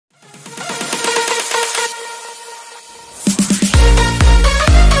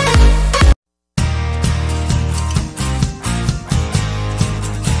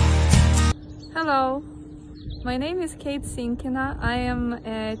My name is Kate Sinkina. I am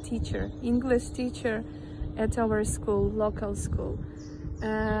a teacher, English teacher at our school, local school.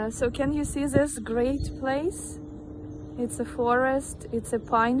 So can you see this great place? It's a forest, it's a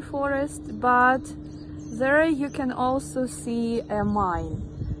pine forest, but there you can also see a mine.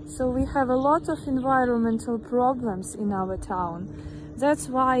 So we have a lot of environmental problems in our town. That's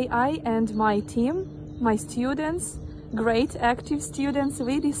why I and my team, my students, great active students,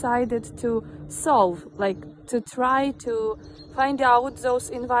 we decided to solve, to try to find out those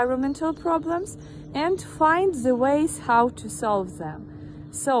environmental problems and find the ways how to solve them.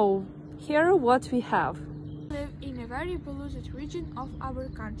 So here what we have. We live in a very polluted region of our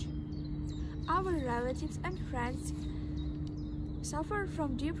country. Our relatives and friends suffer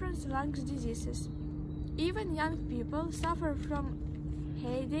from different lung diseases. Even young people suffer from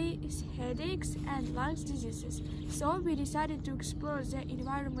headaches and lung diseases. So we decided to explore the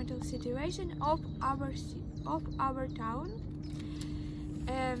environmental situation of our town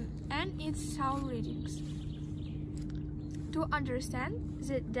and its surroundings to understand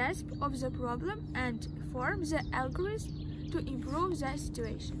the depth of the problem and form the algorithm to improve the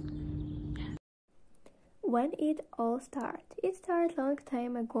situation. When it all started? It started a long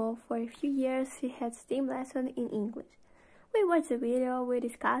time ago. For a few years we had STEAM lesson in English. We watched the video, we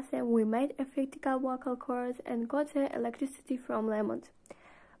discussed them, we made a practical vocal cords and got the electricity from lemons.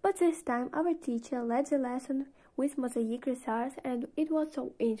 But this time our teacher led the lesson with mosaic research and it was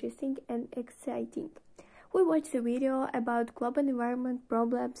so interesting and exciting. We watched the video about global environment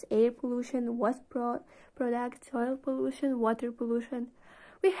problems, air pollution, waste products, soil pollution, water pollution.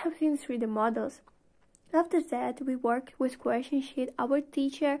 We have seen 3D models. After that, we worked with question sheet our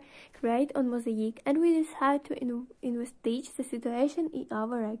teacher created on mosaic and we decided to investigate the situation in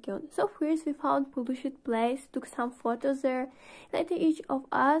our region. So first we found polluted place, took some photos there. Later each of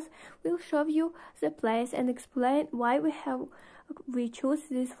us will show you the place and explain why we chose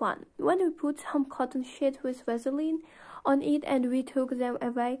this one. When we put some cotton sheet with Vaseline on it and we took them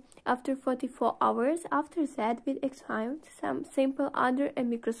away after 44 hours. After that we examined some sample under a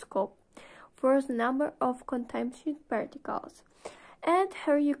microscope for the number of contaminated particles. And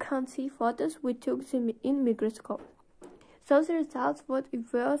here you can see photos we took them in microscope. So the results what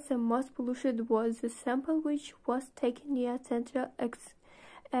was the most polluted was the sample which was taken near Central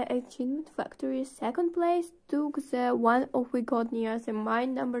Exchange Factory. Second place took the one we got near the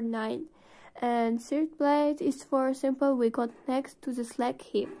mine number 9. And third place is for sample we got next to the slag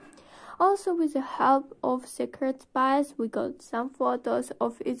heap. Also, with the help of Secret Spies, we got some photos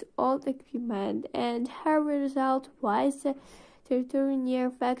of its old equipment, and her result why the territory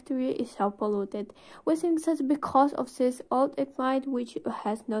near factory is so polluted. We think that's because of this old equipment which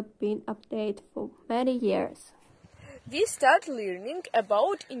has not been updated for many years. We started learning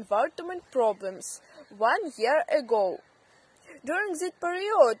about environment problems 1 year ago. During that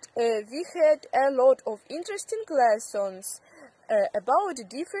period, we had a lot of interesting lessons about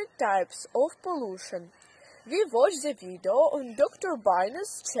different types of pollution. We watched the video on Dr.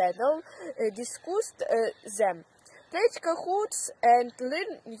 Bina's channel, discussed them, played Kahoots and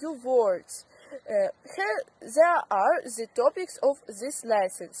learned new words. Here there are the topics of these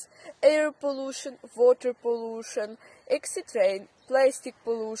lessons: air pollution, water pollution, etc., plastic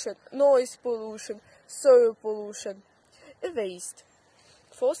pollution, noise pollution, soil pollution, waste,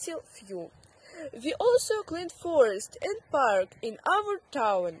 fossil fuel. We also cleaned forest and park in our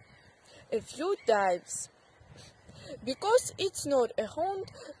town a few times. Because it's not a home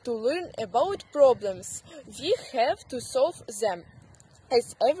to learn about problems, we have to solve them.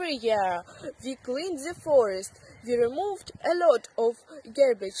 As every year we cleaned the forest, we removed a lot of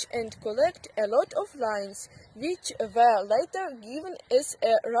garbage and collect a lot of lines, which were later given as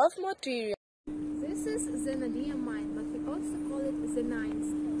a rough material. This is the Nadia mine, but we also call it the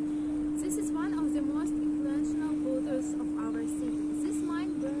Ninth. This is one of the most influential polluters of our city. This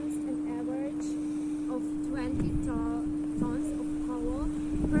mine burns an average of 20 tons of coal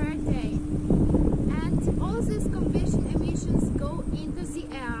per day. And all these combustion emissions go into the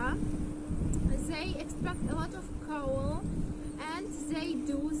air. They extract a lot of coal and they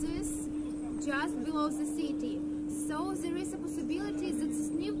do this just below the city. So there is a possibility that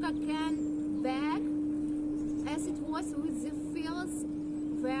Snivka can back as it was with the fields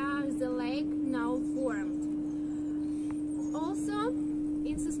where the lake now formed. Also,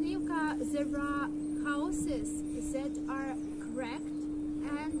 in Sosnivka there are houses that are cracked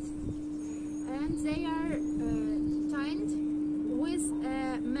and they are tied with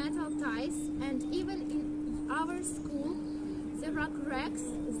metal ties, and even in our school there are cracks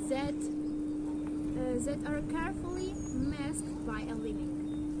that are carefully masked by a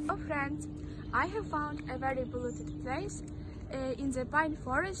living. Hello friends, I have found a very polluted place in the pine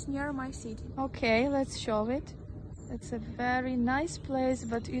forest near my city. Okay, let's show it. It's a very nice place,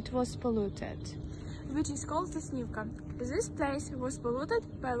 but it was polluted. Which is called Doslідила. This place was polluted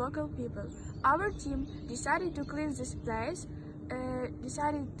by local people. Our team decided to clean this place.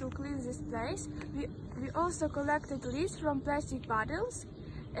 We also collected leaves from plastic bottles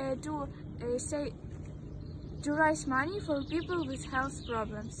to raise money for people with health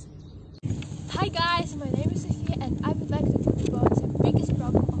problems. Hi guys, my name is Sophia and I would like to talk about the biggest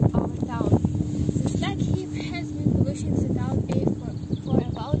problem of our town. The slag heap has been polluting the town air for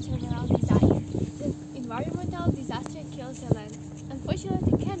about several decades. The environmental disaster kills the land.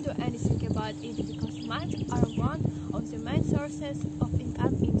 Unfortunately, we can't do anything about it because mines are one of the main sources of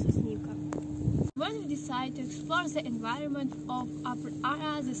income in Doslідила. When we decide to explore the environment of our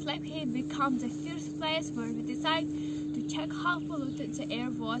area, the slag heap becomes the first place where we decide to check how polluted the air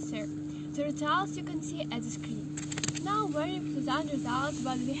was there. The results you can see at the screen. Now very pleasant results,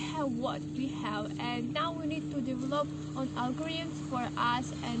 but we have what we have, and now we need to develop on algorithms for us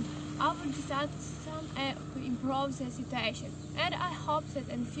and our system to improve the situation. And I hope that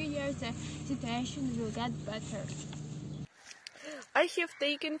in a few years the situation will get better. I have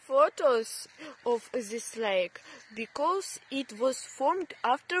taken photos of this lake because it was formed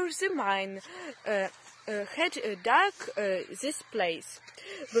after the mine had dug this place.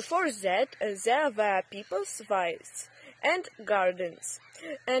 Before that, there were people's wives and gardens.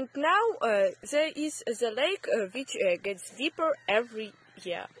 And now there is the lake which gets deeper every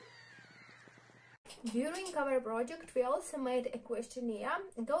year. During our project, we also made a questionnaire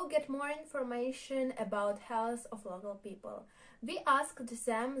to get more information about health of local people. We asked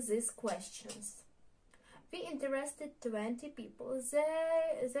them these questions. We interested 20 people.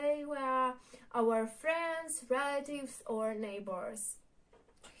 They were our friends, relatives, or neighbors.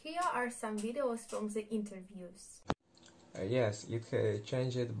 Here are some videos from the interviews. Yes, it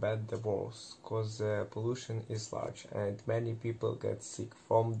changed bad the worse, cause the pollution is large and many people get sick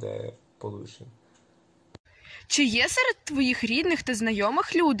from the pollution. Чи є серед твоїх рідних та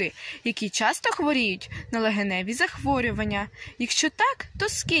знайомих люди, які часто хворіють на легеневі захворювання? Якщо так, то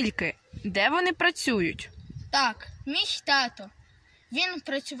скільки? Де вони працюють? Так, мій тато. Він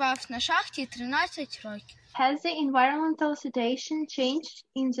працював на шахті 13 років. Has the environmental situation changed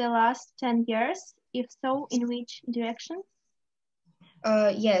in the last 10 years? If so, in which direction?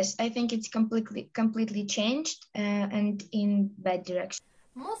 Yes, I think it's completely changed and in bad direction.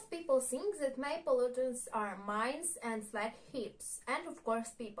 Most people think that main pollutants are mines and slag heaps, and of course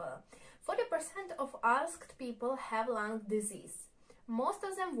people. 40% of asked people have lung disease. Most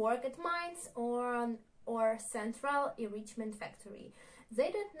of them work at mines or central enrichment factory. They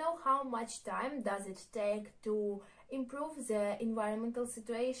don't know how much time does it take to improve the environmental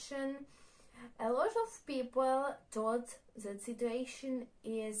situation. A lot of people thought that situation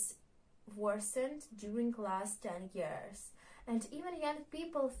is worsened during last 10 years. And even young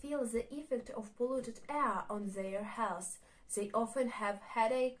people feel the effect of polluted air on their health. They often have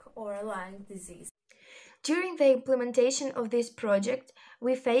headache or lung disease. During the implementation of this project,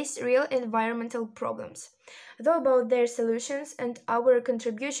 we faced real environmental problems, though about their solutions and our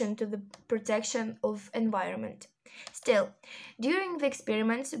contribution to the protection of environment. Still, during the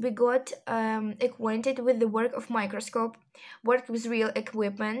experiments, we got acquainted with the work of microscope, worked with real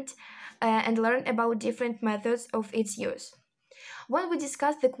equipment, and learned about different methods of its use. When we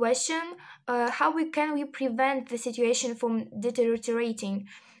discussed the question, how can we prevent the situation from deteriorating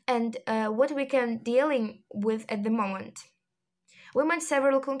and what we can dealing with at the moment, we made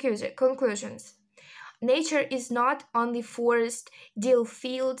several conclusions. Nature is not only forest, deal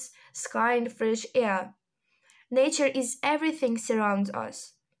fields, sky and fresh air. Nature is everything surrounds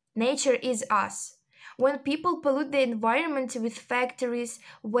us. Nature is us. When people pollute the environment with factories,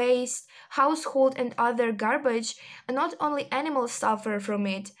 waste, household and other garbage, not only animals suffer from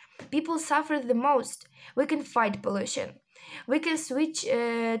it, people suffer the most. We can fight pollution. We can switch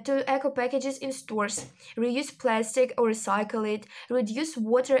to eco packages in stores, reuse plastic or recycle it, reduce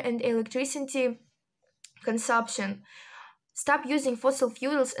water and electricity consumption, stop using fossil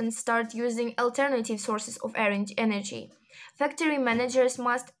fuels and start using alternative sources of energy. Factory managers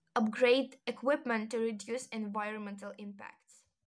must upgrade equipment to reduce environmental impact.